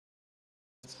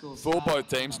for both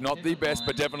teams. Not the best,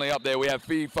 but definitely up there. We have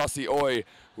Fee Fussy Oi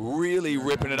really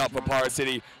ripping it up for Pirate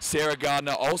City. Sarah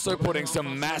Gardner also putting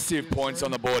some massive points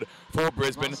on the board for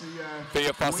Brisbane. Fee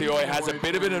Fussy Oi has a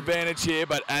bit of an advantage here,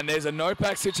 and there's a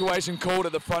no-pack situation called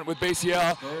at the front with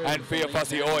BCR, and Fee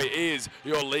Fussy Oi is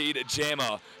your lead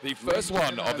jammer. The first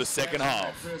one of the second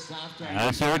half.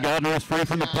 Sarah Gardner is free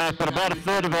from the pack, but about a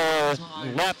third of a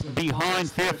lap behind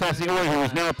Fee Fussy Oi, who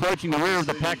is now approaching the rear of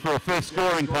the pack for a first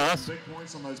scoring pass.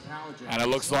 And it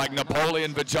looks like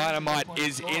Napoleon Vaginamite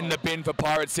is in the bin for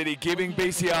Pirate City, giving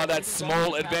BCR that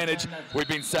small advantage. We've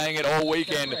been saying it all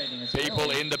weekend.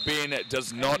 People in the bin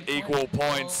does not equal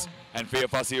points. And Fee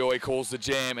Fussy Oi calls the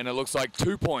jam, and it looks like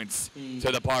 2 points to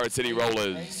the Pirate City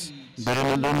Rollers.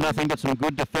 Better than nothing, but some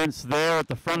good defence there at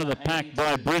the front of the pack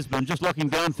by Brisbane, just locking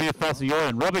down Fee Fussy Oi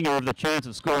and robbing her of the chance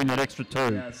of scoring that extra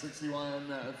 2.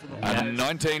 And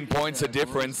 19 points a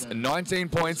difference. 19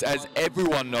 points, as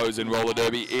everyone knows in roller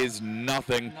derby, is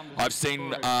nothing. I've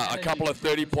seen a couple of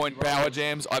 30-point power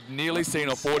jams. I've nearly seen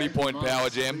a 40-point power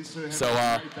jam. So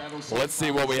let's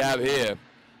see what we have here.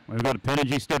 We've got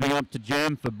Penergy stepping up to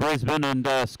jam for Brisbane and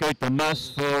Skate the Muss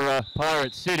for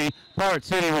Pirate City. Pirate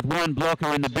City with one blocker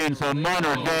in the bin, so a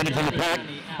minor advantage in the pack.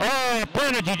 Oh,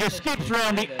 Penergy just skips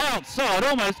around the outside,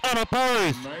 almost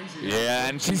unopposed. Yeah,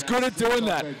 and she's good at doing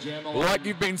that. Like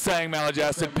you've been saying,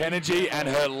 Maladjusted, Penergy and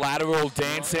her lateral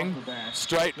dancing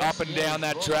straight up and down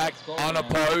that track,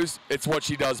 unopposed, it's what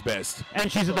she does best.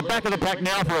 And she's at the back of the pack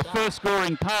now for a first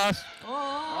scoring pass.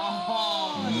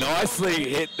 Nicely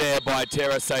hit there by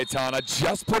Tara Saitana,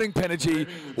 just putting Penergy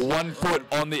 1 foot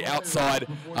on the outside,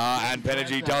 and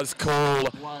Penergy does call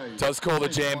the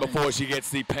jam before she gets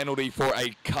the penalty for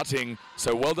a cutting.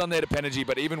 So well done there to Penergy,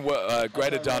 but even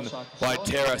greater done by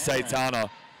Tara Saitana.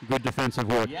 Good defensive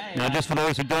work. Now, just for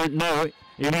those who don't know,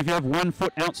 even if you have 1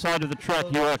 foot outside of the track,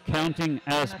 you are counting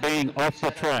as being off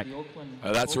the track.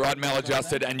 That's right,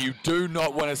 Maladjusted, and you do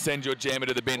not want to send your jammer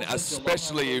to the bin,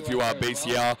 especially if you are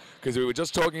BCR, because we were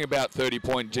just talking about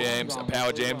 30-point jams,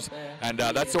 power jams, and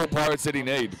that's all Pirate City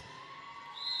need.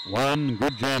 One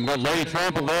good jam. Got Lady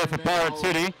Trample there for Pirate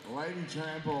City. Lady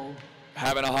Trample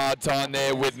having a hard time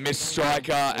there with Miss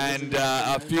Striker and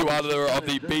a few other of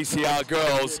the BCR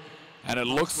girls. And it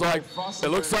looks like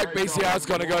BCR is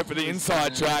going to go for the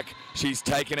inside track. She's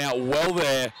taken out well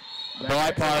there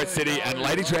by Pirate City, and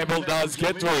Lady Trample does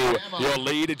get through your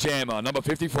lead jammer, number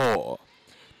 54.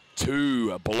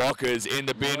 2 blockers in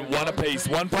the bin, 1 apiece,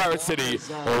 1 Pirate City,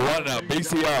 1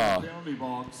 BCR.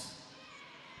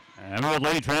 And we've got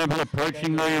Lady Trample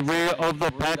approaching the rear of the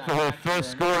pack for her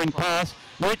first scoring pass,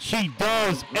 which she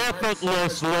does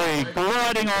effortlessly,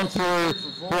 gliding on through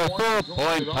for a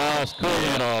 4-point pass,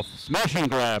 clearing it off. Smash and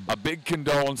grab. A big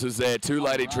condolences there to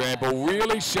Lady Trample,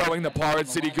 really showing the Pirate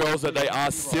City girls that they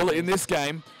are still in this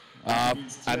game.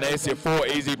 And there's your 4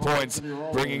 easy points,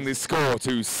 bringing the score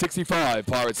to 65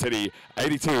 Pirate City,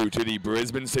 82 to the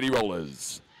Brisbane City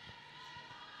Rollers.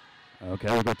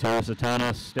 Okay, we've got Tara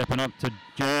Satana stepping up to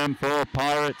jam for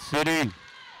Pirate City.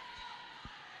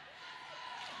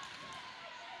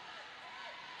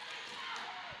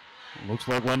 Looks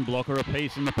like 1 blocker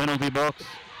apiece in the penalty box.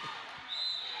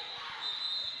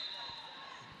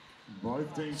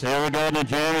 Sarah Gardner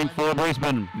jamming for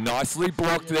Brisbane. Nicely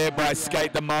blocked there by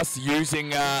Skate the Muss, using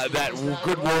that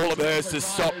good wall of hers to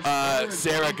stop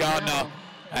Sarah Gardner.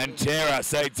 And Tara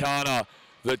Saitana,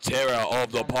 the terror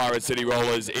of the Pirate City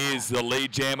Rollers, is the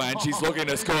lead jammer, and she's looking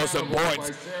to score some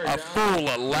points. A full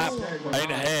lap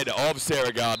ahead of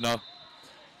Sarah Gardner.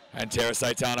 And Tara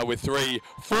Saitana with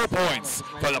 4 points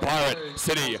for the Pirate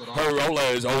City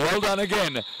Rollers. Well done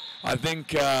again. I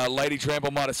think Lady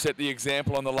Trample might have set the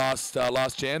example on the last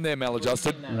jam there,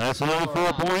 Maladjusted. That's another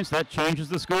 4 points. That changes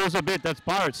the scores a bit. That's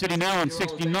Pirate City now on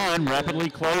 69, rapidly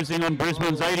closing on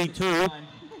Brisbane's 82.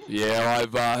 Yeah,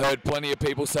 I've heard plenty of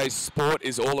people say sport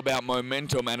is all about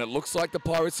momentum, and it looks like the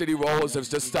Pirate City Rollers have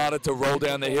just started to roll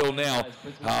down the hill now,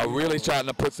 really starting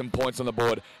to put some points on the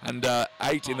board. And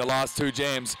 8 in the last 2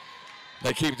 jams.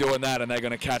 They keep doing that, and they're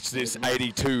going to catch this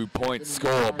 82-point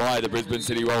score by the Brisbane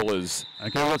City Rollers.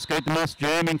 Okay, let's Skate the Muss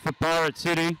jamming for Pirate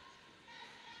City.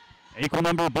 Equal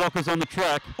number of blockers on the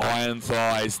track. Iron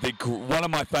Thighs, one of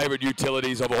my favourite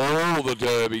utilities of all the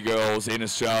Derby girls in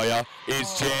Australia,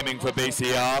 is jamming for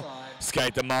BCR.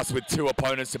 Skate the Muss with 2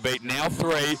 opponents to beat, now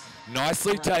 3.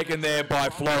 Nicely taken there by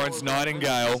Florence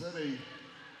Nightingale.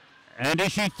 And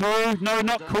is she through? No,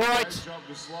 not quite.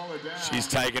 She's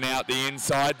taken out the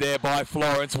inside there by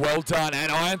Florence. Well done.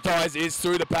 And Iron Thighs is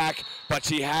through the pack, but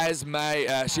she has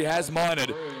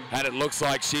minored, and it looks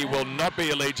like she will not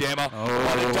be a lead jammer.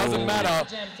 But it doesn't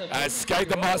matter, as Skate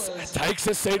the Muss takes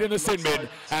a seat in the sin bin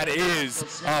and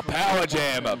is a power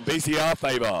jam BCR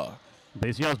favour.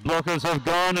 BCR's blockers have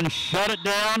gone and shut it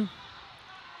down.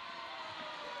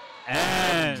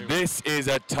 And this is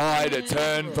a tide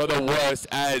turn for the worst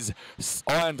as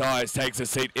Iron Thighs takes a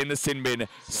seat in the sin bin.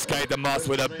 Skate the Muss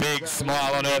with a big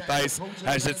smile on her face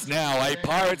as it's now a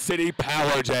Pirate City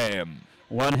power jam.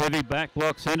 One heavy back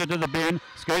block, send it to the bin.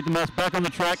 Skate the Muss back on the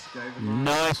track.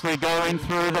 Nicely going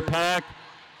through the pack.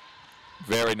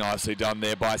 Very nicely done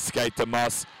there by Skate the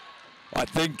Muss. I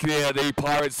think the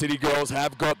Pirate City girls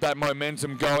have got that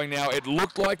momentum going now. It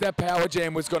looked like that power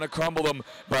jam was going to crumble them,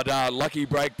 but lucky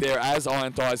break there as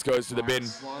Iron Thighs goes to the bin.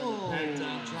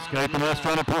 Skate the Muss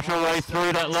trying to push her way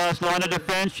through that last line of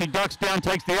defense. She ducks down,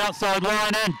 takes the outside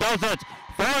line and does it.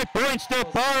 5 points to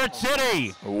Pirate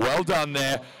City. Well done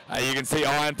there. You can see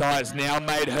Iron Thighs now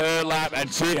made her lap, and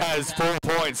she has 4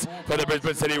 points for the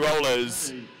Brisbane City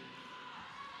Rollers.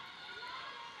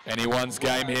 Anyone's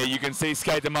game here. You can see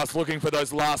Skate the Muss looking for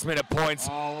those last minute points.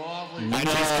 And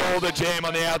she's called a jam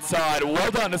on the outside.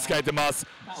 Well done to Skate the Muss.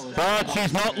 But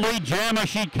she's not lead jammer.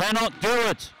 She cannot do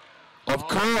it. Of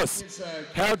course.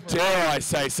 How dare I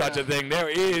say such a thing? There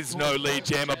is no lead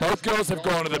jammer. Both girls have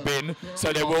gone to the bin,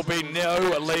 so there will be no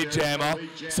lead jammer.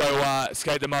 So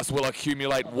Skate the Muss will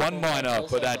accumulate 1 minor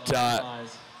for that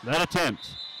attempt.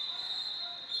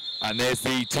 And there's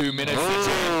the 2 minutes. The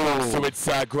jam comes to its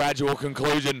gradual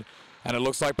conclusion. And it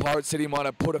looks like Pirate City might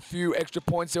have put a few extra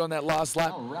points there on that last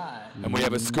lap. And we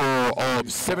have a score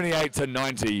of 78 to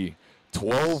 90.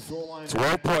 12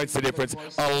 points the difference,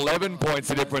 11 points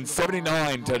the difference,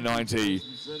 79 to 90.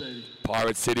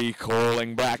 Pirate City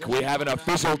calling back. We have an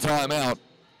official timeout.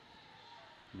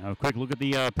 Now a quick look at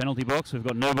the penalty box. We've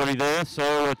got nobody there,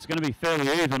 so it's going to be fairly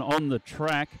even on the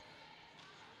track.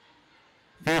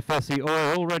 Fair Fussy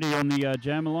Oil already on the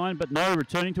jammer line, but no,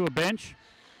 returning to a bench.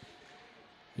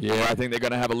 Yeah, I think they're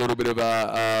going to have a little bit of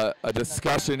a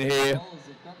discussion here.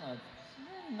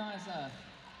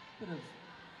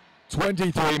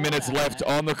 23 minutes left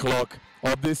on the clock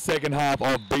of this second half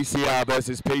of BCR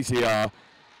versus PCR.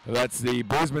 That's the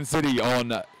Brisbane City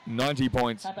on 90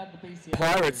 points.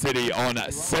 Pirate City on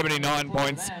 79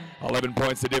 points. 11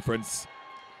 points the difference.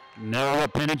 Now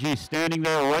Penergy standing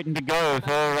there waiting to go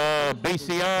for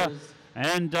BCR.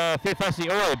 And Fair Fussy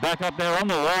Oil back up there on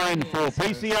the line for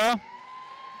PCR.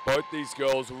 Both these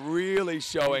girls really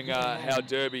showing how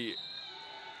Derby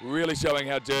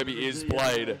is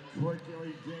played.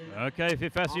 Okay, Fair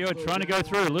Fussy Oil trying to go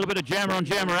through. A little bit of jammer on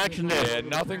jammer action there. Yeah,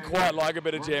 nothing quite like a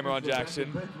bit of jammer on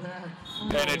action.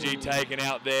 Penergy taken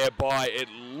out there by, it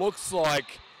looks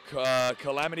like,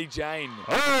 Calamity Jane.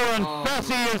 Oh, and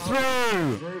Fussy is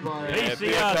through. Yeah,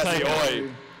 BCR Fussy Oil.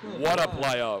 What a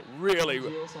player.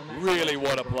 Really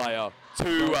what a player.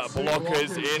 2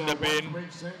 blockers in the bin.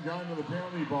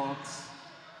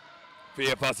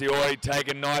 Fair Fussy Oil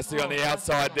taken nicely on the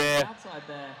outside there.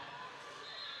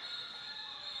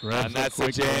 And that's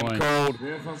the jam called.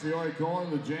 Fair Fussy Oil calling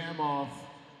the jam off.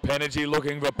 Penergy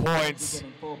looking for points.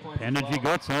 Penergy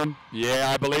got some. Yeah,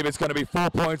 I believe it's going to be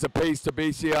 4 points apiece to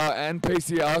BCR and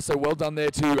PCR, so well done there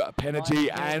to Penergy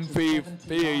and Fair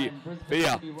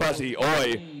Fussy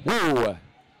Oil. Woo!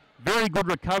 Very good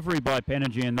recovery by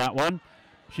Penergy in that one.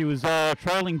 She was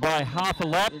trailing by half a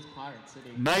lap.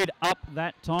 Made up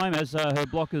that time as her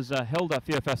blockers held up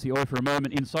Fair Fussy Oil for a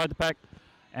moment inside the pack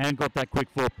and got that quick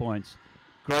 4 points.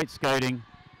 Great skating.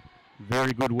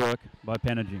 Very good work by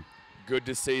Penergy. Good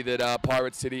to see that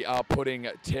Pirate City are putting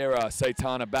Tara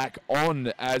Satana back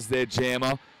on as their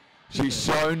jammer. She's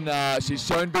shown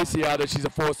BCR that she's a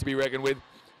force to be reckoned with,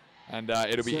 and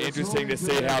it'll be interesting to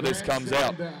see how this comes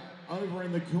out. Over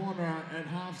in the corner at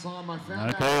half-time, I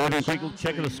found okay, we're quick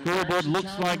check of the scoreboard.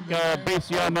 Looks like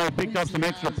BCR may have picked up some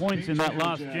extra points in that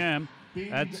last jam.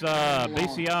 That's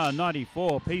BCR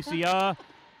 94, PCR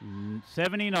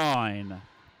 79.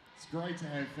 It's great to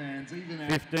have fans, even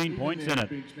 15 points in it.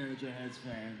 Bench manager has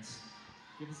fans.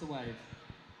 Give us a wave.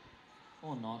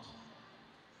 Or not.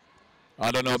 I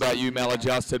don't know about you,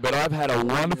 Maladjusted, but I've had a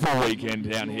wonderful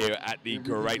weekend down here at the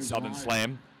Great Southern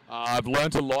Slam. I've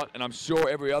learnt a lot, and I'm sure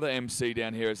every other MC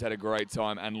down here has had a great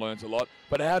time and learnt a lot.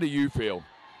 But how do you feel?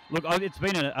 Look, it's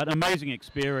been an amazing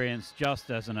experience just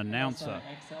as an announcer.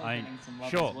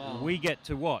 Sure, we get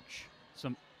to watch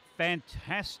some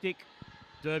fantastic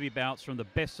derby bouts from the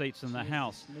best seats in the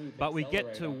house, but we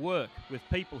get to work with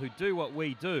people who do what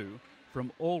we do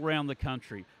from all around the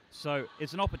country. So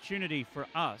it's an opportunity for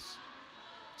us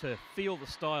to feel the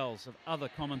styles of other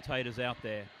commentators out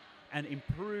there and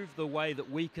improve the way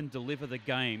that we can deliver the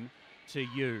game to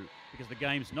you. Because the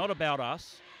game's not about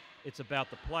us, it's about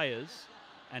the players.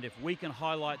 And if we can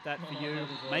highlight that for you,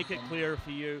 make it clearer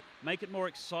for you, make it more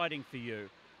exciting for you,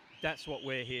 that's what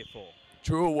we're here for.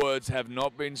 Truer words have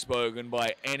not been spoken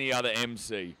by any other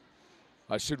MC.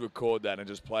 I should record that and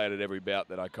just play it at every bout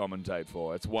that I commentate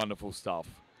for. It's wonderful stuff.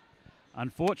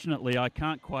 Unfortunately, I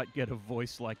can't quite get a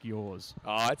voice like yours.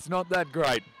 Oh, it's not that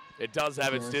great. It does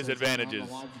have its disadvantages.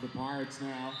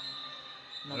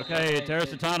 Okay, Terra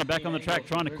Satana back on the track,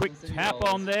 trying a quick tap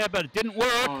on there, but it didn't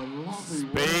work.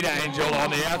 Speed Angel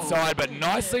on the outside, but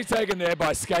nicely taken there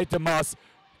by Skate the Muss,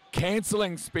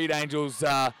 cancelling Speed Angel's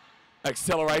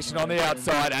acceleration on the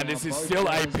outside, and this is still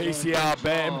a PCR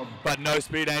BAM, but no,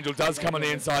 Speed Angel does come on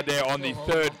the inside there on the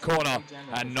third corner,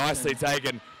 and nicely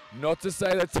taken. Not to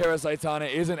say that Terra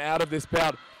Satana isn't out of this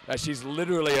bout, as she's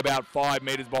literally about 5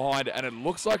 meters behind, and it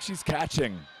looks like she's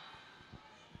catching.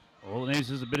 All it needs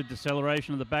is a bit of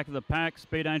deceleration at the back of the pack.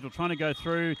 Speed Angel trying to go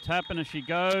through, tapping as she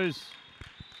goes.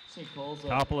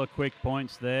 Couple of quick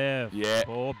points there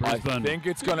for Brisbane. I think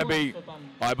it's going to be,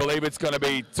 I believe it's going to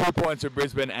be 2 points for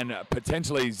Brisbane and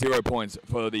potentially 0 points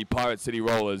for the Pirate City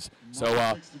Rollers.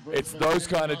 So it's those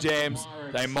kind of jams.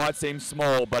 They might seem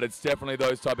small, but it's definitely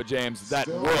those type of jams that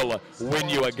will win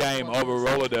you a game over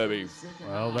roller derby.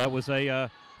 Well, that was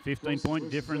a 15-point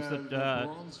difference that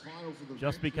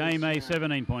just became a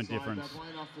 17-point difference.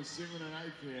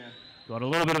 Got a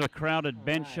little bit of a crowded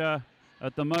bench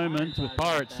at the moment with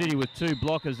Pirate City with 2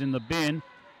 blockers in the bin.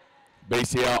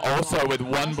 BCR also with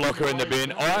 1 blocker in the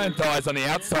bin. Iron Thighs on the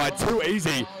outside, too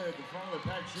easy.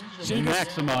 She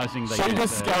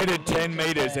just skated 10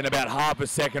 meters in about half a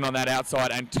second on that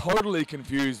outside and totally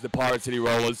confused the Pirate City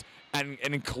Rollers, and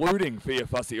including Fia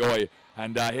Fussy Oi.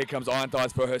 And here comes Iron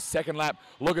Thighs for her second lap,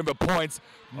 looking for points.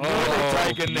 Nearly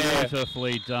taken there.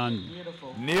 Beautifully done.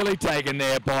 Nearly taken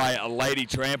there by Lady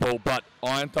Trample, but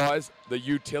Iron Thighs, the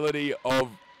utility of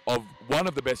one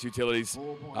of the best utilities,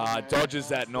 dodges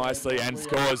that nicely and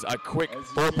scores a quick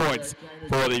 4 points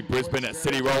for the Brisbane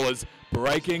City Rollers,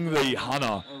 breaking the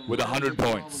Hunter with 100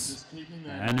 points.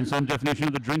 And in some definition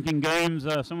of the drinking games,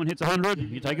 someone hits 100,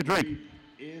 you take a drink.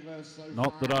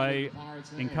 Not that I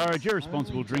encourage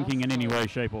irresponsible drinking in any way,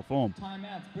 shape or form.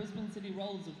 Timeouts. Brisbane City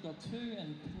Rollers have got 2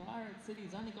 and Pirate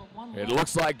City's only got 1. It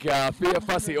looks like Fia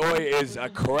Fussy Oi is a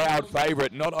crowd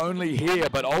favourite, not only here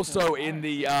but also in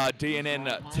the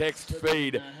DNN text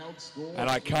feed. And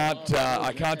I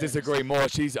can't disagree more.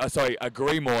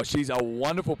 Agree more. She's a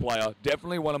wonderful player.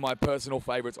 Definitely one of my personal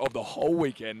favourites of the whole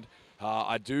weekend.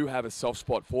 I do have a soft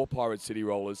spot for Pirate City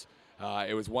Rollers.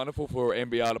 It was wonderful for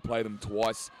NBR to play them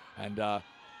twice, and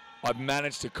I've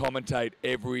managed to commentate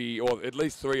every, or at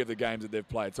least 3 of the games that they've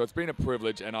played. So it's been a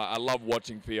privilege, and I love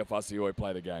watching Fia Fussy Oi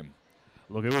play the game.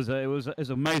 Look, it was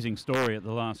an amazing story at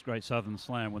the last Great Southern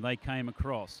Slam when they came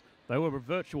across. They were a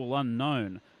virtual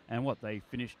unknown, and they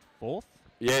finished 4th?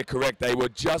 Yeah, correct. They were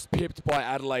just pipped by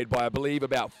Adelaide by, I believe,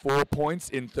 about 4 points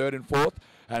in 3rd and 4th,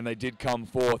 and they did come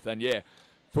 4th. And yeah,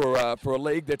 for a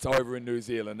league that's over in New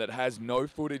Zealand, that has no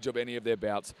footage of any of their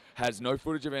bouts, has no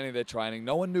footage of any of their training,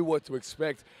 no one knew what to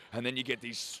expect, and then you get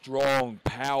these strong,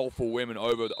 powerful women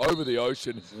over the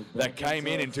ocean that came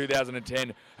in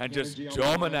 2010 and just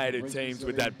dominated teams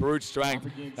with that brute strength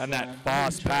and that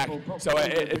fast pack. So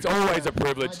it's always a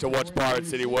privilege to watch Pirate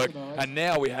City work, and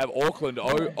now we have Auckland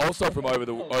also from over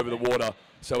the water,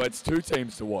 so it's 2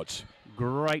 teams to watch.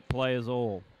 Great players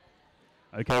all.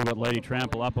 Okay, we've got Lady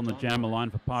Trample up on the jammer line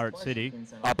for Pirate City.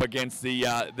 Up against the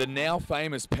now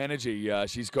famous Penergy.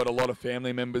 She's got a lot of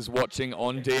family members watching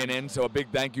on DNN, so a big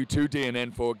thank you to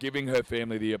DNN for giving her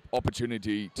family the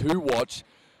opportunity to watch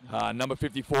number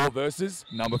 54 versus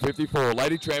number 54.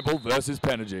 Lady Trample versus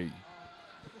Penergy.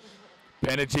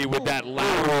 Penergy with that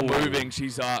lateral moving.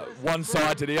 She's one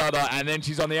side to the other, and then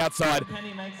she's on the outside,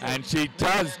 and she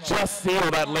does just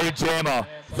steal that lead jammer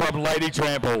from Lady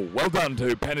Trample. Well done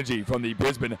to Penergy from the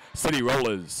Brisbane City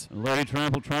Rollers. Lady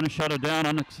Trample trying to shut her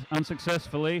down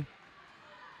unsuccessfully.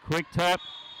 Quick tap.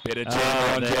 Bit of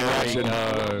jam on jam action.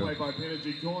 Play by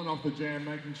Penergy, calling off the jam,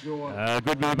 making sure.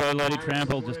 Good move by Lady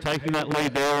Trample, just taking that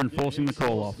lead there and forcing the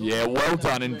call off. Yeah, well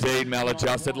done indeed,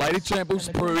 Maladjusted. Lady Trample's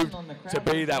proved to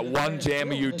be that one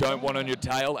jammer you don't want on your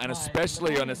tail, and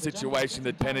especially on a situation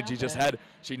that Penergy just had.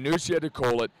 She knew she had to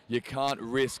call it. You can't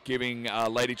risk giving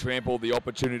Lady Trample the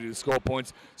opportunity to score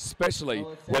points, especially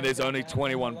when there's only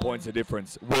 21 points of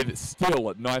difference, with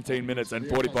still 19 minutes and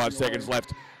 45 seconds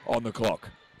left on the clock.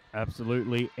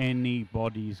 Absolutely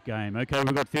anybody's game. Okay,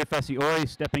 we've got Fia Fussy Oi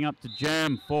stepping up to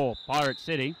jam for Pirate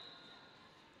City.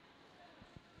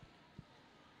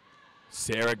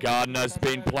 Sarah Gardner's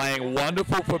been playing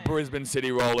wonderful for Brisbane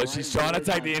City Rollers. She's trying to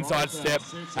take the inside step,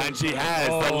 and she has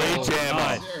the lead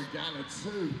jammer. Sarah Gardner,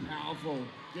 too powerful.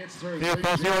 Gets through.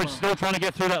 PFSCOI still trying to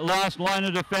get through that last line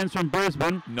of defence from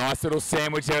Brisbane. Nice little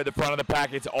sandwich there at the front of the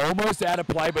pack. It's almost out of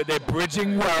play, but they're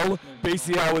bridging well.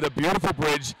 BCR with a beautiful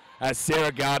bridge as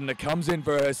Sarah Gardner comes in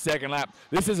for her second lap.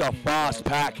 This is a fast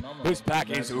pack. This pack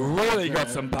has really got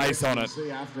some pace on it.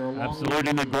 Absolutely,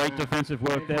 and a great defensive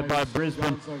work there by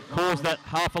Brisbane. Caused that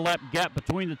half a lap gap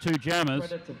between the two jammers.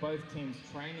 Credit to both teams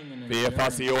training and Fia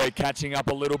Fusioi catching up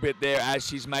a little bit there as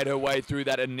she's made her way through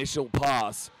that initial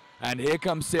pass. And here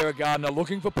comes Sarah Gardner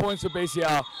looking for points for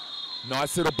BCR.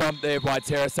 Nice little bump there by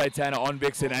Tara Satana on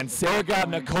Vixen. And Sarah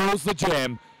Gardner calls the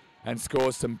jam and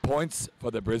scores some points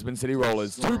for the Brisbane City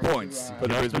Rollers. 2 points for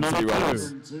the Brisbane City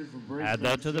Rollers. Add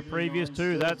that to the previous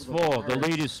 2. That's 4. The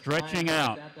lead is stretching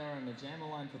out. Out there on the jammer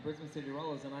line for Brisbane City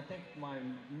Rollers, and I think my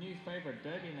new favourite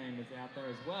derby name is out there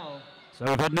as well. So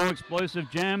we've had no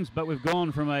explosive jams, but we've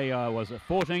gone from a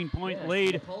 14-point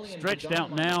lead, stretched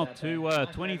out now to a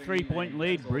 23-point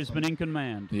lead. Brisbane in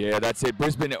command. Yeah, that's it.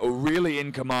 Brisbane are really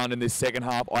in command in this second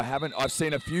half. I've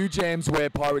seen a few jams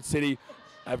where Pirate City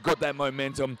have got that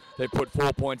momentum. They put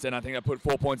 4 points, and I think they put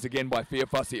 4 points again by Fia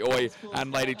Fusioi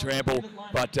and Lady Trample.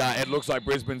 But it looks like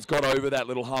Brisbane's got over that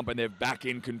little hump, and they're back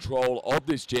in control of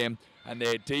this jam. And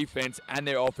their defense and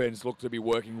their offense look to be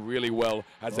working really well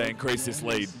as they increase this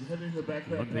lead.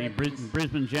 Look, the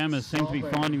Brisbane Jammers seem to be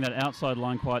finding that outside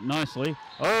line quite nicely.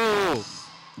 Oh!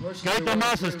 Skate the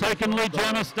Muss has taken lead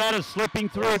jammer status, slipping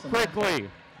through quickly.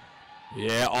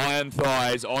 Yeah, Iron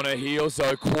Thighs on her heels,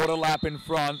 so quarter lap in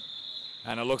front.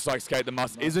 And it looks like Skate the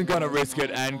Muss isn't going to risk it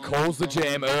and calls the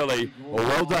jam early.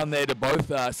 Well done there to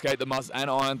both Skate the Muss and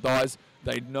Iron Thighs.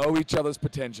 They know each other's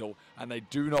potential, and they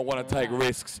do not want to take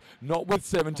risks. Not with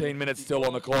 17 minutes still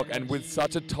on the clock, and with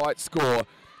such a tight score,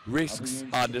 risks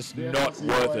are just not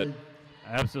worth it.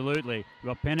 Absolutely.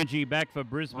 We've got Penergy back for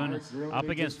Brisbane up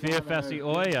against Fia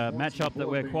Fusioi, a matchup that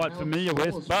we're quite familiar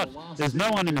with, but there's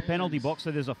no one in the penalty box, so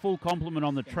there's a full complement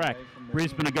on the track.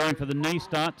 Brisbane are going for the knee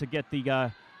start to get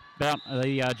the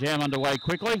jam underway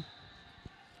quickly.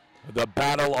 The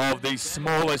battle of the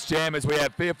smallest jammers. We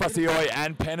have Fia Fusioi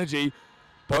and Penergy.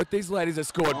 Both these ladies have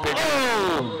scored big.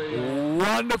 Oh!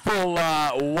 Wonderful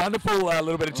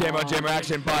little bit of jammer on jammer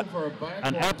action, but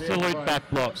an absolute back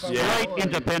block. Straight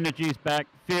into Penergy's back.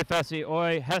 Fia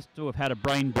Fusioi has to have had a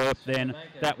brain burp then.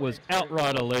 That was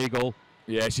outright illegal.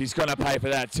 Yeah, she's going to pay for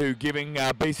that too, giving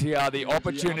BCR the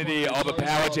opportunity of a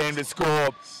power jam to score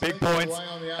big points.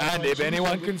 And if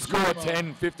anyone can score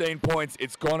 10, 15 points,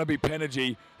 it's going to be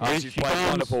Penergy. She's played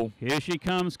wonderful. Here she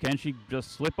comes. Can she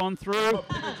just slip on through?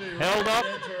 Held up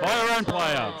by her own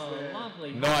player.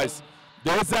 Nice.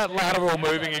 There's that lateral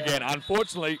moving again.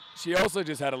 Unfortunately, she also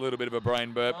just had a little bit of a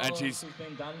brain burp, and she's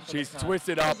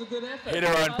twisted up, hit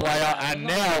her own player, and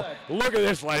now, look at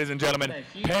this, ladies and gentlemen.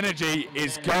 Penergy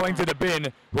is going to the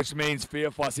bin, which means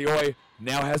Fia Fusioi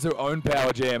now has her own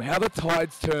power jam. How the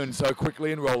tides turn so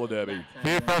quickly in roller derby.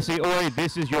 Fia Fusioi,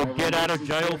 this is your get out of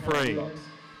jail free.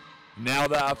 Now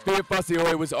the Fia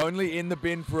Fusioi was only in the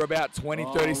bin for about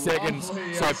 20-30 seconds,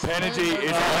 so Penergy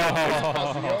is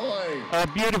a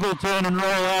beautiful turn and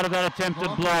roll out of that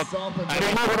attempted block. And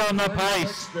he put on the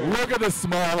pace. Look at the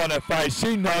smile on her face.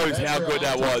 She knows how good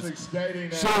that was.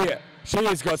 She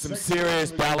has got some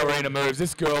serious ballerina moves.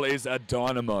 This girl is a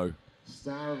dynamo.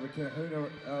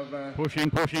 Pushing.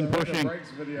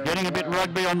 Getting a bit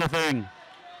rugby on the thing.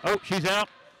 Oh, she's out.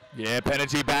 Yeah,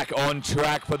 Penergy back on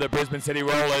track for the Brisbane City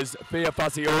Rollers. Fia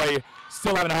Fusioi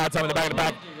still having a hard time in the back of the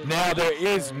pack. Now there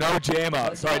is no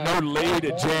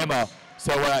lead jammer.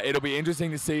 So it'll be interesting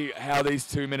to see how these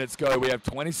 2 minutes go. We have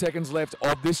 20 seconds left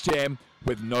of this jam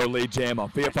with no lead jammer.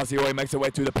 Fia Fusioi makes her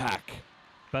way through the pack.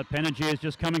 But Penergy is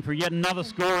just coming for yet another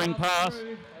scoring pass.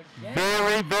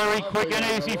 Very, very quick and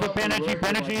easy for Penergy.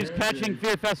 Penergy is catching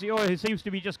Fia Fusioi, who seems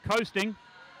to be just coasting.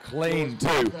 Clean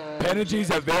too. Penergy's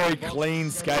a very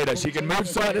clean skater. She can move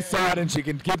side to side and she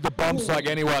can give the bumps like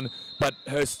anyone, but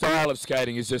her style of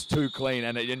skating is just too clean,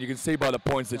 and you can see by the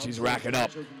points that she's racking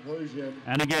up.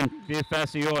 And again, Fia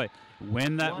Fusioi,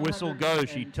 when that whistle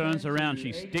goes, she turns around,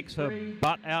 she sticks her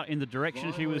butt out in the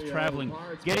direction she was traveling,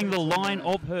 getting the line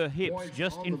of her hips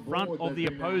just in front of the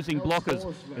opposing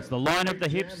blockers. It's the line of the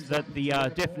hips that the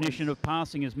definition of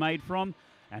passing is made from,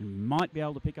 and might be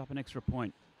able to pick up an extra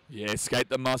point. Yeah, Skate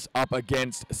the Muss up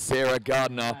against Sarah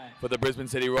Gardner for the Brisbane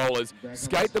City Rollers.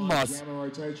 Skate the Muss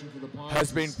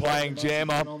has been playing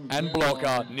jammer and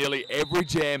blocker nearly every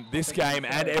jam this game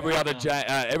and every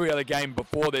other game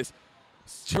before this.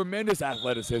 Tremendous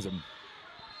athleticism.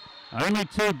 Only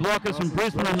 2 blockers from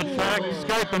Brisbane on the track.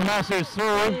 Skate the Muss is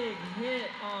through.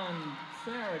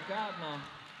 Gardner.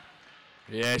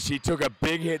 Yeah, she took a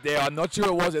big hit there. I'm not sure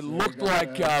it was. It looked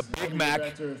like Big Mac,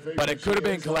 but it could have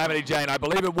been Calamity Jane. I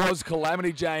believe it was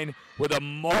Calamity Jane with a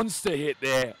monster hit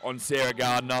there on Sarah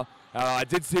Gardner. I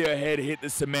did see her head hit the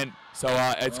cement, so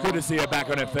it's good to see her back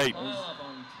on her feet.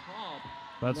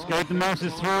 But Skate the Mouse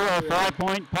is through a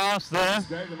 5-point pass there.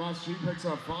 Skate the Mouse, she picks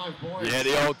up 5 points. Yeah,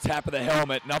 the old tap of the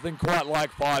helmet. Nothing quite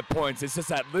like 5 points. It's just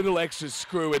that little extra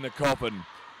screw in the coffin.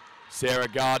 Sarah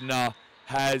Gardner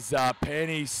has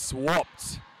Penny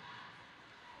swapped.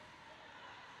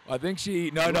 I think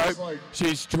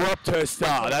she's dropped her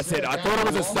star. That's it. I thought it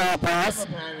was a star pass.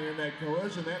 In that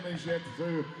collision, that means she had to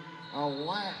do a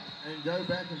lap and go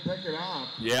back and pick it up.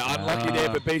 Yeah, unlucky there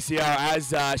for BCR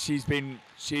as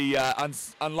she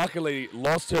unluckily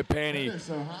lost her panty.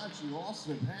 So hard she lost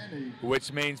her panty.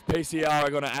 Which means PCR are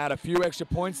going to add a few extra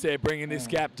points there, bringing this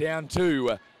gap down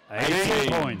to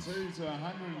 18 points. To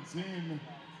 110.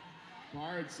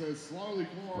 Pirates slowly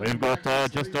clawing. We've got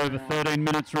just over 13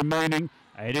 minutes remaining.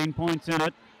 18 points in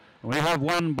it. We have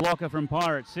one blocker from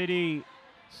Pirate City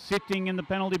sitting in the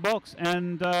penalty box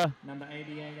and number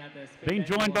 88 out there, being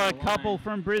joined by a couple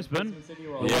from Brisbane.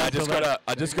 Yeah,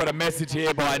 I just got a message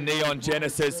here by Neon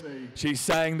Genesis. She's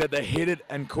saying that the hit it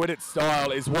and quit it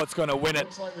style is what's going to win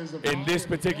it in this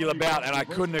particular bout, and I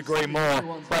couldn't agree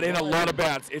more. But in a lot of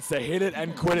bouts, it's the hit it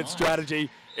and quit it strategy.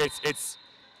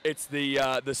 It's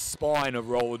the spine of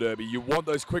roller derby. You want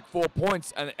those quick 4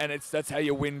 points, and that's how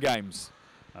you win games.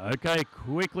 Okay,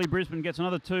 quickly Brisbane gets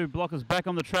another 2 blockers back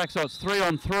on the track, so it's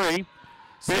 3-on-3.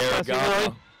 Sarah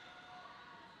Gardner.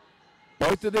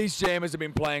 Both of these jammers have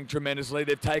been playing tremendously.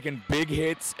 They've taken big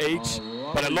hits each,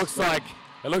 but it looks like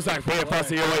Fia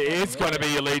Fussioi is going to be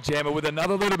your lead jammer with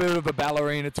another little bit of a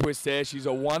ballerina twist there. She's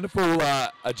a wonderful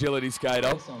agility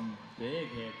skater. Some big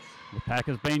hits. The pack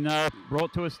has been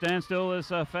brought to a standstill as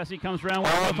Fassi comes around.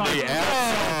 On the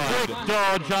outside. Quick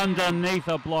dodge underneath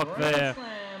a block there.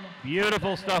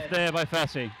 Beautiful stuff there by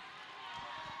Fassi.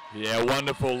 Yeah,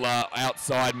 wonderful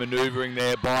outside maneuvering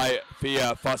there by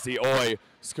Fia Fussioi,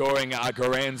 scoring a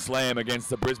grand slam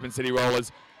against the Brisbane City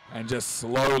Rollers and just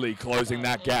slowly closing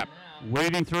that gap.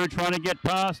 Weaving through, trying to get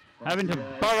past, having to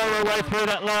burrow her way through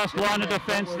that last line of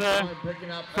defence there.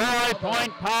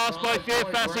 5-point pass by Fia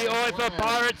Fussioi for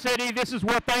Pirate City. This is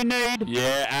what they need.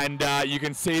 Yeah, and you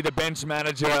can see the bench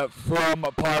manager from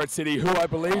Pirate City, who I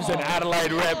believe is an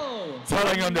Adelaide rep,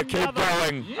 telling them to keep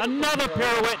going. Another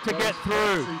pirouette to get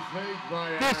through.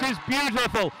 This is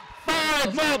beautiful.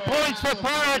 5 more points for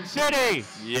Pirate City.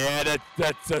 Yeah,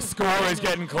 the score is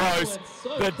getting close.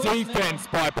 The defense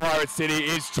by Pirate City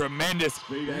is tremendous,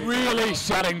 really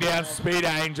shutting down Speed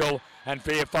Angel, and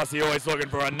Fia Fussioi is looking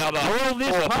for another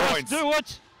 4 points. Do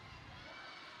it.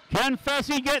 Can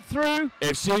Fassi get through?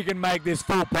 If she can make this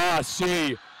full pass,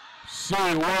 she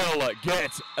will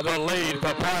get the lead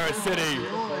for Pirate City.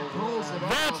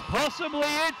 That's possibly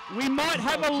it. We might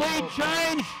have a lead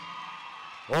change.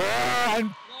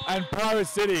 Oh, and Pirate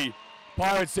City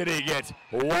gets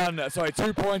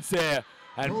 2 points there,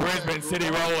 and Brisbane City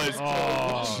Rollers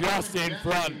just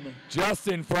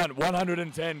in front,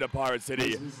 110 to Pirate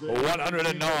City,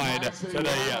 109 to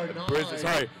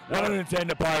the 110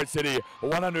 to Pirate City,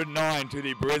 109 to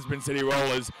the Brisbane City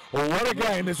Rollers. What a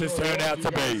game this has turned out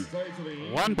to be.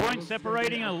 1 point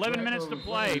separating, 11 minutes to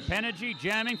play. Penergy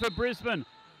jamming for Brisbane.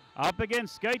 Up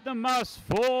against Skate the Muss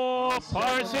for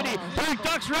Pirate City, who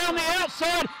ducks around the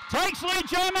outside, takes lead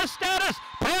jammer status.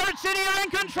 Pirate City are in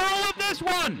control of this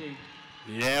one.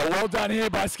 Yeah, well done here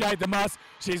by Skate the Muss.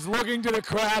 She's looking to the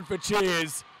crowd for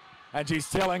cheers, and she's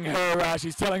telling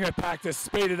her pack to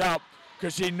speed it up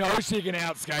because she knows she can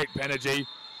outskate Penergy.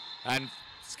 And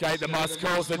Skate the Muss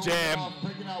calls the jam.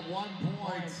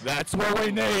 That's what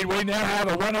we need. We now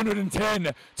have a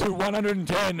 110 to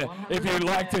 110. If you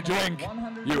like to drink,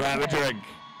 you have a drink.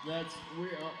 We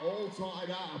are all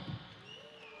tied up.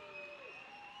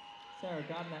 Sarah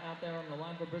Gardner out there on the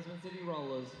line for Brisbane City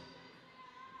Rollers.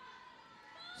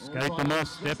 Skate the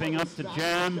Moss stepping up to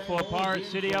jam for Pirate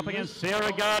City up against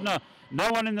Sarah Gardner. No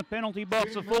one in the penalty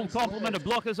box, a full complement of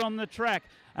blockers on the track.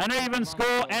 An even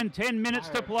score and 10 minutes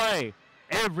to play.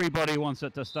 Everybody wants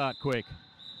it to start quick.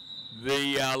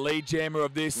 The lead jammer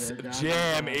of this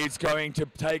jam is going to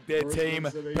take their team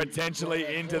potentially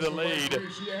into the lead.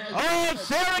 Oh,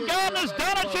 Sarah Gardner's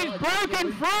done it. She's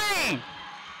broken free.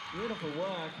 Beautiful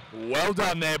work. Well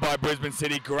done there by Brisbane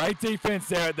City. Great defense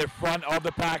there at the front of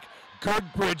the pack. Good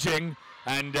bridging.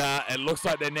 And it looks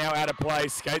like they're now out of play.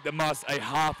 Skate the Muss a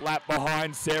half lap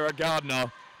behind Sarah Gardner.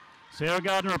 Sarah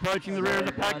Gardner approaching the rear of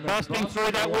the pack, busting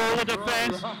through that wall of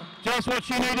defence. Just what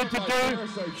she needed to do.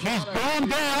 She's gone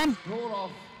down.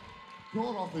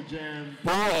 Caught off the jam.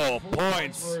 4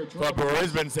 points for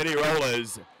Brisbane City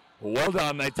Rollers. Well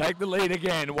done. They take the lead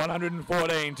again,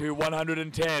 114 to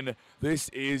 110. This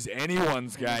is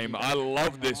anyone's game. I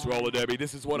love this roller derby.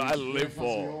 This is what I live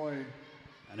for.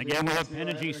 And again, we have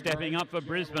Penergy stepping up for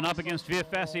Brisbane, up against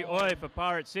Virfassi Oi for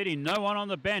Pirate City. No one on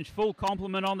the bench, full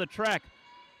complement on the track.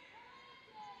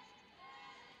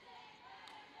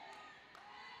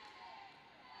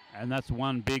 And that's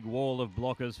one big wall of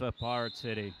blockers for Pirate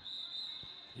City.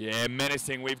 Yeah,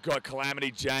 menacing. We've got Calamity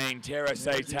Jane, Tara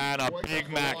Satana, Big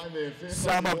Mac.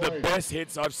 Some of the best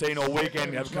hits I've seen all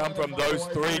weekend have come from those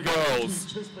 3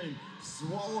 girls.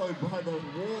 Swallowed by the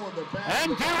wall at the back.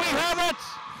 And do we have it?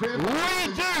 We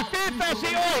do.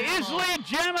 Virfassi Oi is lead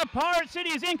jammer. Pirate City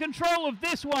is in control of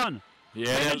this one.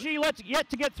 Yeah. Penergy yet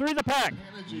to get through the pack.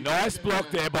 Nice block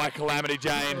there by Calamity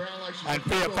Jane. And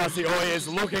Virfassi Oi is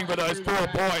looking for those 4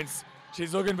 points.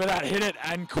 She's looking for that hit it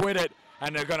and quit it.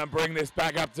 And they're going to bring this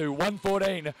back up to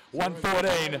 114,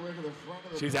 114.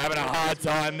 She's having a hard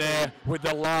time there with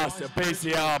the last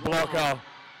BCR blocker.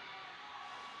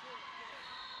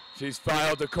 She's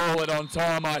failed to call it on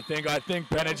time, I think. I think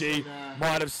Penergy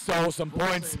might have stole some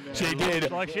points. She did.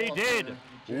 Like she did.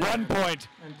 1 point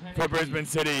for Brisbane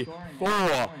City, 4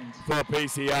 for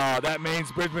PCR. That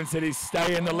means Brisbane City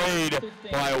stay in the lead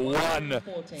by 1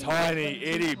 tiny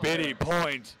itty bitty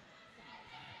point.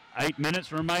 8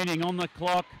 minutes remaining on the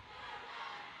clock.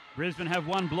 Brisbane have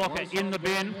 1 blocker in the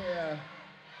bin.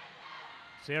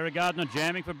 Sarah Gardner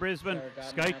jamming for Brisbane.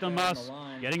 Skate the Muss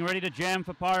getting ready to jam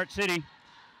for Pirate City.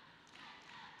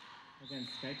 Again,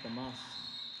 Skate the Muss.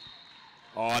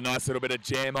 Oh, nice little bit of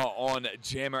jammer on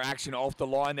jammer action off the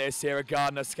line there. Sarah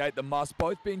Gardner, Skate the Muss,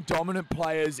 both being dominant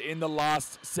players in the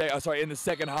in the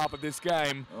second half of this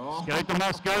game. Skate the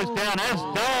Muss goes down, as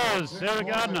does Sarah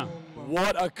Gardner.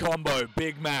 What a combo.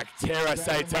 Big Mac, Tara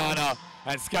Satana,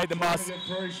 and Skate the Muss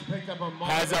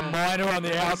has a minor on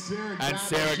the out, and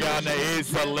Sarah Gardner is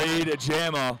the lead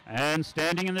jammer. And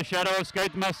standing in the shadow of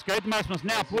Skate the Muss must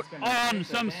now put on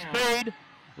some speed.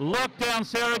 Lock down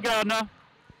Sarah Gardner.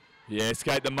 Yeah,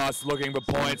 Skate the Muss looking for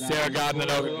points. Sarah Gardner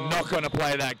not going to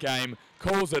play that game.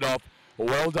 Calls it off.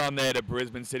 Well done there to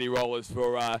Brisbane City Rollers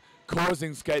for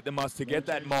causing Skate the Muss to get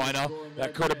that minor.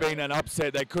 That could have been an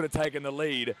upset. They could have taken the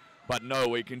lead. But no,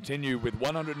 we continue with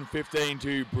 115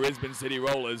 to Brisbane City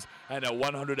Rollers and a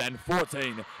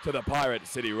 114 to the Pirate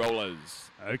City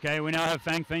Rollers. Okay, we now have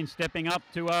Fang Fiend stepping up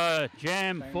to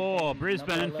jam for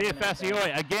Brisbane and Virfassi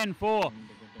Oi again for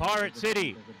Pirate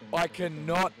City. I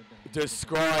cannot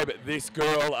describe this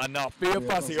girl enough.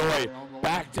 Virfassi Oi,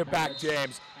 back-to-back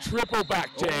jams, triple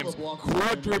back jams,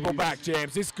 quadruple back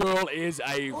jams. This girl is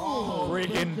a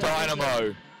friggin'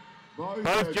 dynamo.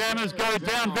 Both jammers go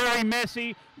down, very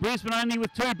messy. Brisbane only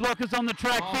with 2 blockers on the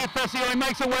track. Virfassi Oi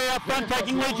makes her way up front,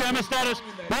 taking lead jammer status.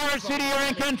 Pirate City are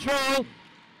in control.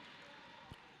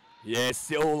 Yeah,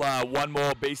 still 1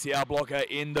 more BCR blocker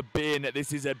in the bin.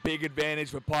 This is a big advantage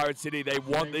for Pirate City. They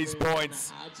want these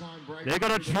points. They're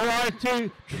going to try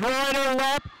to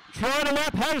lap.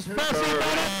 Has Fassi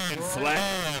done it?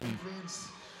 Slam.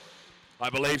 I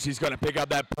believe she's going to pick up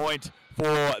that point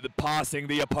for the passing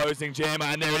the opposing jammer,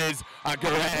 and there it is, a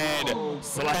grand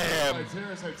slam.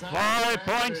 5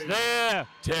 points there.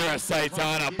 Tara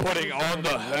Satana putting on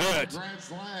the hurt.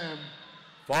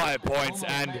 5 points,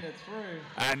 and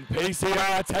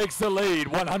PCR takes the lead,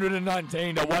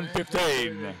 119 to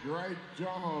 115. Great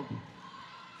job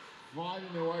fighting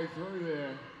their way through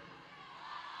there.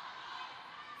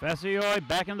 Virfassi Oi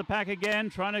back in the pack again,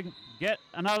 trying to get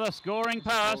another scoring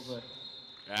pass.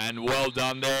 And well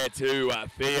done there to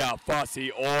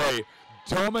Virfassi Oi,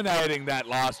 dominating that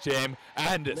last jam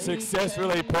and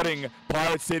successfully putting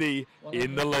Pirate City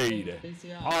in the lead.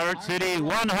 Pirate City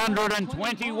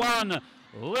 121,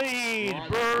 lead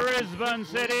Brisbane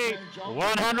City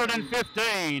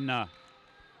 115.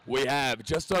 We have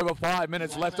just over 5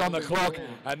 minutes left on the clock,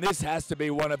 and this has to be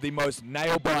one of the most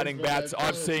nail-biting bouts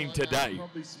I've seen today.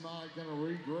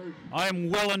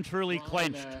 I'm well and truly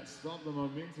clenched.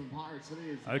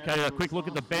 Okay, a quick look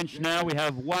at the bench now. We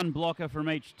have 1 blocker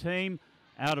from each team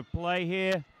out of play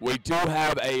here. We do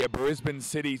have a Brisbane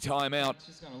City timeout. It's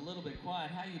just gone a little bit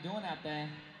quiet. How you doing out there?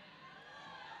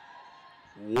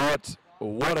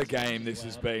 What a game this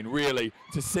has been, really.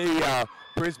 To see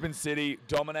Brisbane City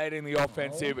dominating the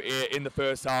offensive in the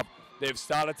first half. They've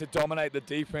started to dominate the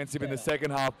defensive in the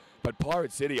second half. But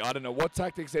Pirate City, I don't know what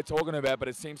tactics they're talking about, but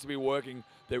it seems to be working.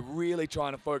 They're really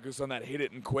trying to focus on that hit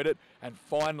it and quit it. And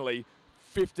finally,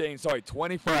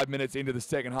 25 minutes into the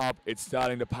second half, it's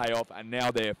starting to pay off. And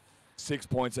now they're 6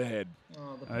 points ahead.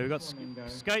 We've got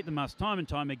Skate the Muss time and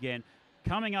time again.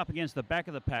 coming up against the back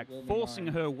of the pack, forcing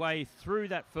her way through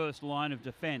that first line of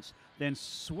defence, then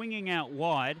swinging out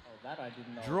wide,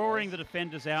 drawing the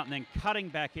defenders out and then cutting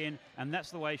back in, and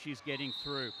that's the way she's getting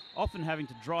through. Often having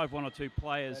to drive one or two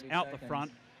players out the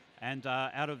front and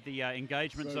out of the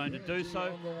engagement zone to do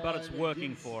so, but it's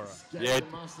working for her. Yeah,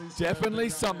 definitely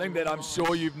something that I'm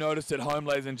sure you've noticed at home,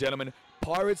 ladies and gentlemen.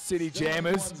 Pirate City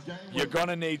jammers, you're going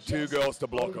to need two girls to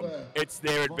block them. It's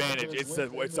their advantage. It's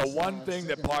a one thing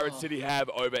that Pirate City have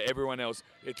over everyone else.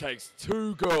 It takes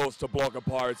two girls to block a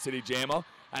Pirate City jammer,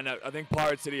 and I think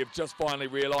Pirate City have just finally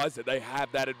realized that they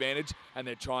have that advantage, and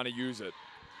they're trying to use it.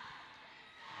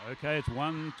 Okay, it's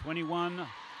 121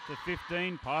 to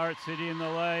 15, Pirate City in the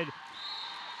lead.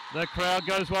 The crowd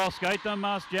goes wild. Skate the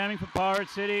Must jamming for Pirate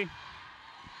City.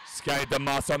 Skate the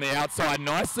Must on the outside.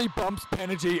 Nicely bumps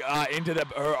Penergy into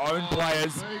her own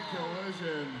players.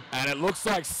 And it looks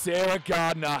like Sarah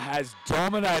Gardner has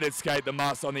dominated Skate the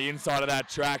Must on the inside of that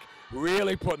track.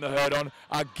 Really putting the hurt on.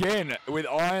 Again, with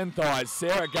iron thighs,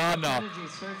 Sarah Gardner.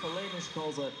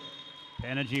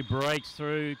 Penergy breaks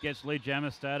through, gets lead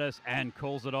jammer status, and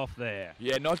calls it off there.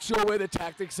 Yeah, not sure where the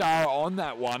tactics are on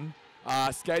that one.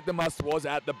 Skate the Must was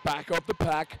at the back of the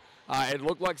pack. It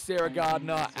looked like Sarah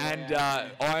Gardner and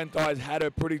Iron Thighs had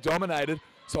her pretty dominated,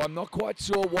 so I'm not quite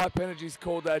sure why Penergy's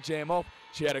called that jam off.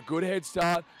 She had a good head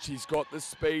start. She's got the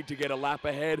speed to get a lap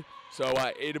ahead, so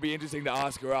it'll be interesting to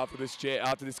ask her after this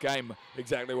game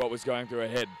exactly what was going through her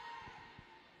head.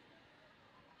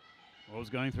 What was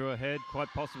going through her head? Quite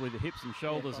possibly the hips and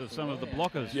shoulders of some of the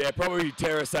blockers. Yeah, probably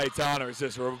Tara Satana is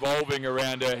just revolving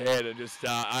around her head, and just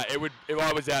if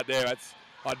I was out there,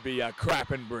 I'd be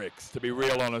crapping bricks, to be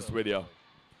real honest with you.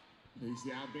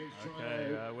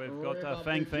 Okay, we've got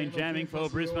Fang Fiend jamming for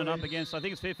Brisbane up against, I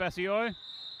think it's Fia Fasioi.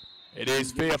 It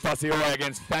is Fia Fasioi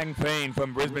against Fang Fiend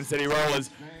from Brisbane City Rollers.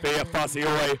 Fia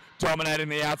Fasioi dominating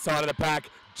the outside of the pack.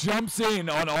 Jumps in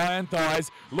on Iron Thighs.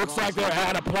 Looks like they're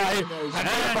out of play. And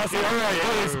Fia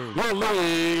Fasioi is your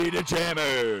lead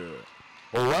jammer.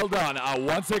 Well done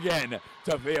once again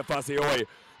to Fia Fasioi.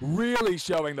 Really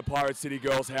showing the Pirate City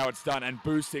girls how it's done and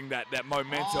boosting that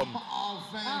momentum.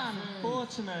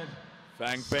 Unfortunate.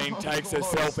 Fang Fiend takes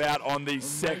herself out on the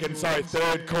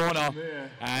third corner.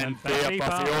 And Fia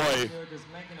Fasioi.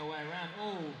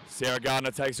 Sarah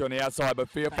Gardner takes her on the outside, but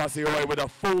Fia Fasioi with a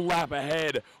full lap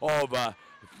ahead of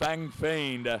Fang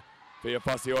Fiend. Fia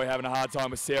Fasioi having a hard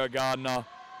time with Sarah Gardner.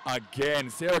 Again,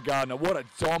 Sarah Gardner, what a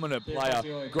dominant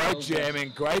player. Great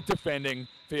jamming, great defending.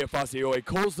 Fia Fasioi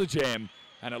calls the jam.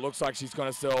 And it looks like she's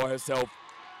going to sell herself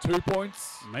 2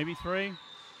 points. Maybe 3.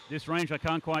 This range I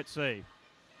can't quite see.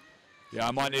 Yeah,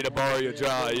 I might need to borrow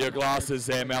your glasses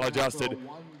there, maladjusted.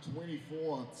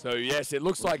 So yes, it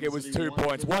looks like it was 2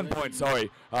 points. 1 point,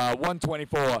 sorry.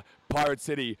 124 Pirate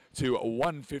City to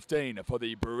 115 for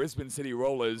the Brisbane City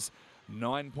Rollers.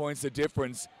 9 points of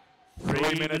difference.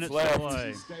 3 minutes left.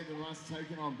 Okay,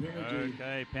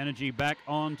 Penergy back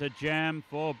on to jam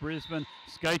for Brisbane.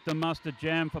 Skate the Mustard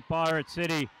jam for Pirate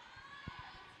City.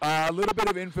 A little bit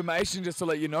of information just to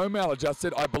let you know,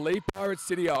 maladjusted. I believe Pirate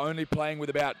City are only playing with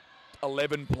about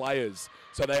 11 players.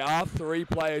 So they are 3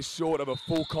 players short of a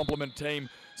full complement team.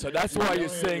 So that's why you're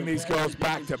seeing these girls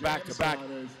back to back to back,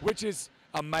 which is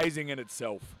amazing in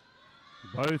itself.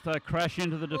 Both crash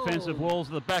into the defensive walls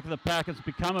of the back of the pack. It's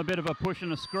become a bit of a push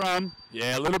and a scrum.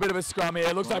 Yeah, a little bit of a scrum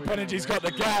here. Looks like Penergy's got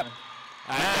the gap.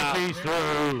 And she's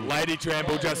through. Lady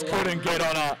Trample just couldn't get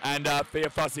on her. And Fia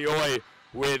Fasioi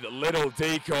with little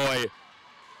decoy.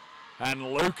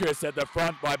 And Lucas at the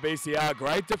front by BCR.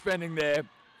 Great defending there.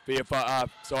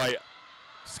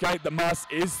 Skate the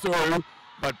Must is through.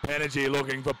 But Penergy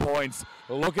looking for points.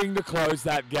 Looking to close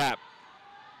that gap.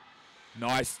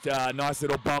 Nice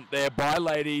little bump there by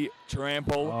Lady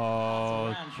Trample.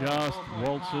 Oh, just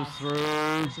waltzes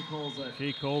through.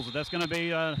 She calls it. That's going to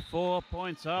be 4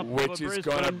 points up. Which is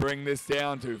going to bring this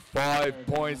down to 5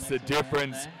 points the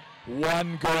difference.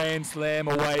 1 Grand Slam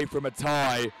away from a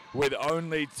tie with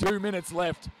only 2 minutes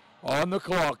left on the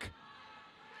clock.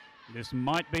 This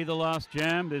might be the last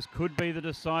jam. This could be the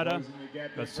decider.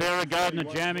 But Sarah Gardner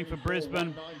jamming for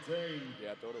Brisbane.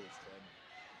 Yeah, I thought it was 10.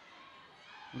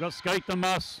 We've got Skate the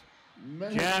Muss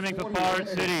jamming for Pirate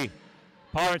City.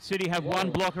 Pirate City have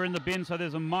 1 blocker in the bin, so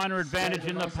there's a minor advantage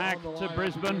in the pack to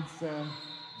Brisbane.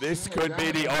 This could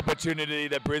be the opportunity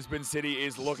that Brisbane City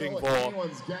is looking for.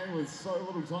 Anyone's game with so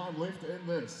little time left in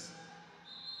this.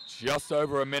 Just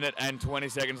over 1 minute and 20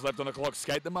 seconds left on the clock.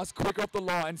 Skate the Must quick off the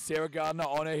line. Sarah Gardner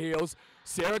on her heels.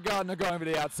 Sarah Gardner going for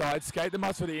the outside. Skate the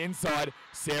Must for the inside.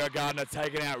 Sarah Gardner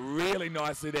taken out really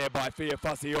nicely there by Fia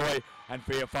Fasioi. And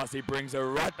Fia Fussy brings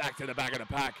her right back to the back of the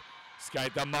pack.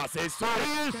 Skate the Muss is through.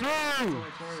 He is through.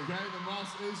 Skate the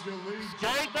Muss is your lead.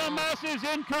 Skate the Muss is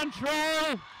in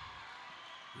control.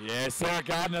 Yeah, Sarah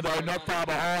Gardner though not far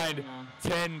behind.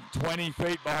 10, 20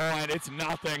 feet behind. It's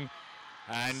nothing.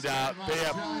 And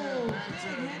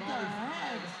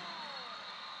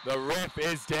the ref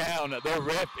is down. The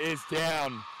ref is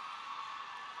down.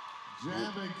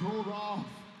 Jamming called off.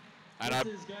 And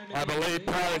I believe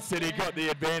Pirate City got the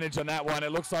advantage on that one.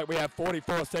 It looks like we have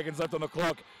 44 seconds left on the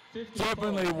clock.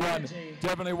 Definitely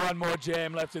one more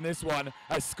jam left in this one.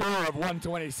 A score of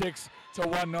 126 to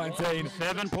 119.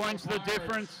 7 points the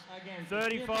difference.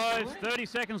 30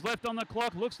 seconds left on the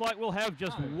clock. Looks like we'll have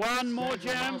just one more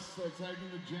jam.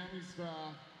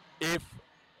 If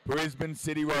Brisbane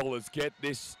City Rollers get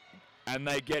this and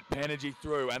they get Panergy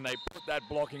through and they put that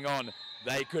blocking on,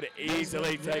 they could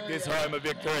easily take this home a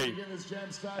victory.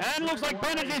 And looks like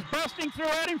Panergy's busting through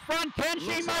out in front. Can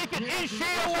she make it? Is she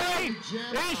away?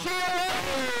 Is she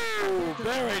away?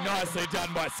 Very nicely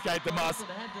done by Skate the Muss.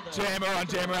 Jammer on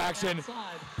jammer action.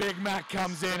 Big Mac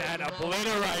comes in and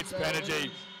obliterates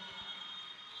Panergy.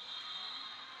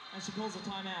 And she calls a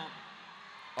timeout.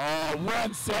 Oh,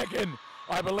 1 second.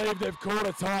 I believe they've called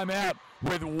a timeout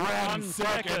with 1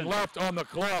 second left on the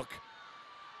clock.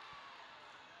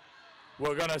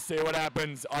 We're going to see what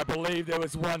happens. I believe there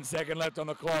was 1 second left on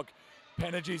the clock.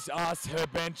 Panergy's asked her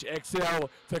bench XL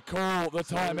to call the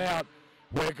timeout.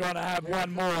 We're going to have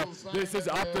one more. This is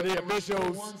up to the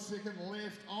officials. 1 second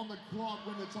left on the clock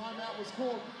when the timeout was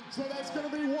called. So that's going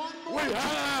to be one more. We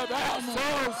have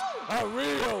ourselves a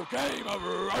real game of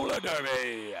roller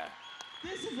derby.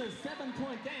 This is a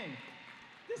 7-point game.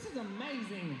 This is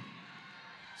amazing.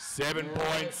 7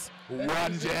 points,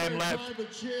 one jam left. 3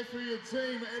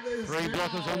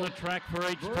 blockers on the track for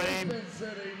each team.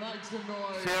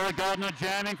 Sarah Gardner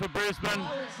jamming for Brisbane.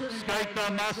 Skate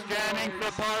the Muss jamming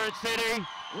for Pirate City.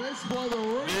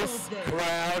 This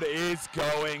crowd is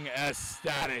going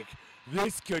ecstatic.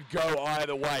 This could go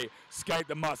either way. Skate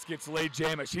the Muss gets lead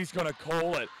jammer. She's going to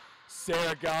call it.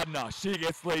 Sarah Gardner, she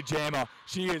gets lead jammer.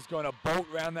 She is going to bolt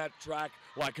around that track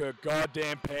like her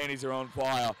goddamn panties are on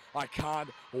fire. I can't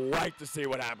wait to see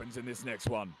what happens in this next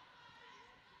one.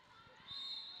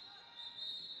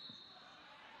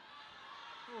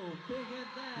 Oh, big hit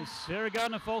there. Is Sarah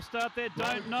Gardner false start there?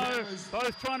 Don't know.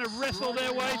 Both trying to wrestle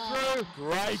their way through.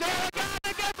 Great. Sarah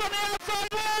Gardner gets on the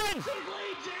outside line.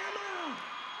 Lead jammer.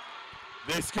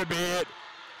 This could be it.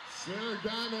 Sarah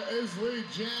Gardner is lead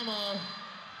jammer.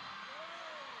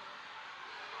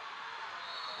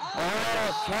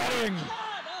 Oh, cutting.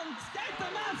 Skate the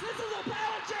Muss. This is a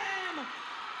power jam.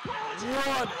 Power jam.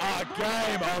 What a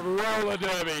game of roller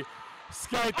derby.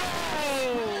 Skate.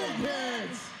 Oh!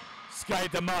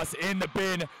 Skate the Muss in the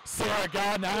bin. Sarah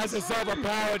Gardner has herself a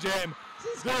power jam.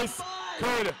 This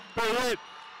could be it.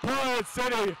 Pirate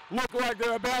City look like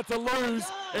they're about to lose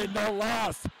in the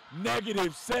last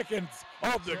negative seconds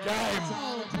of the game.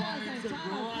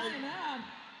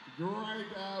 Great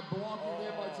blocking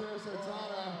there by Tara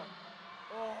Santana.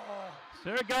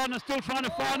 Sarah Gardner still trying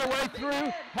to find a way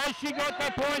through. Has she got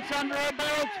the points under her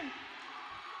belt?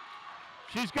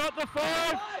 She's got the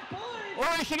 5. Or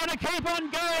is she going to keep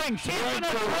on going? She's going to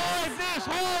drive this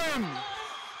home.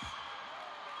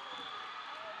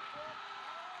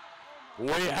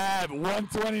 We have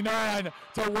 129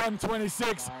 to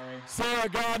 126. Sarah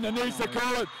Gardner needs to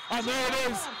call it. And there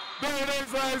it is. There it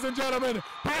is, ladies and gentlemen.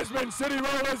 Brisbane City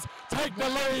Rollers take the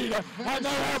lead. And they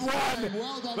have won.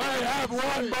 They have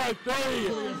won by 3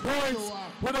 points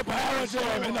with a power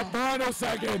jam in the final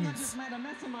seconds. I just made a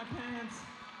mess of my pants.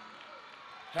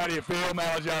 How do you feel,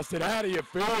 Maladjusted? How do you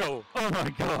feel? Oh my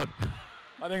God.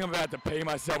 I think I'm about to pee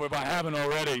myself if I haven't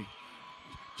already.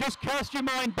 Just cast your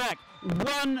mind back.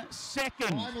 1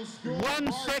 second.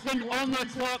 1 second on the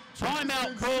clock.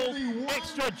 Timeout call.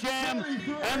 Extra jam.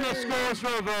 And the score's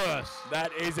reversed.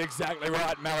 That is exactly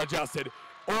right, Maladjusted.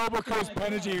 All because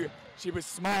Panergy, she was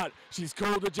smart. She's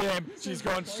called the jam. She's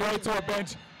gone straight to a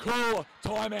bench. Call,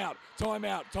 timeout,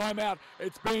 timeout, timeout.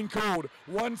 It's been called.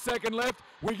 1 second left.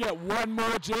 We get one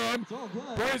more jam.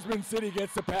 Brisbane City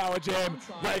gets the power jam.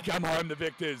 They come home the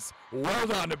victors. Well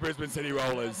done to Brisbane City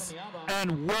Rollers.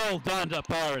 And well done to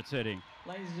Pirate City.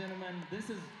 Ladies and gentlemen, this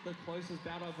is the closest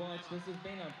bout I've watched. This has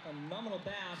been a phenomenal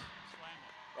bout.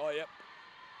 Oh, yep.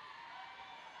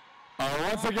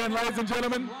 Once again, ladies and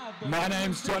gentlemen, my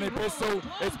name's Johnny Pistol.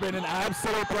 It's been an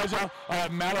absolute pleasure. I have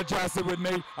Maladjusted with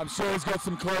me. I'm sure he's got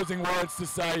some closing words to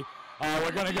say.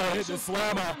 We're going to go hit the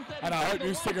slammer, and I hope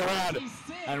you stick around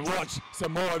and watch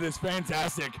some more of this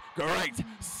fantastic, great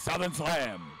Southern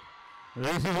Slam.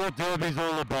 This is what Derby's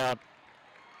all about.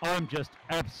 I'm just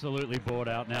absolutely bored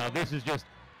out now. This is just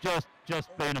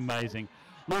just been amazing.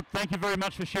 Look, thank you very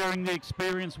much for sharing the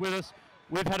experience with us.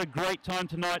 We've had a great time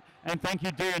tonight, and thank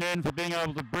you, DNN, for being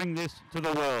able to bring this to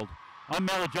the world. I'm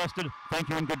Maladjusted. Thank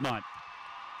you and good night.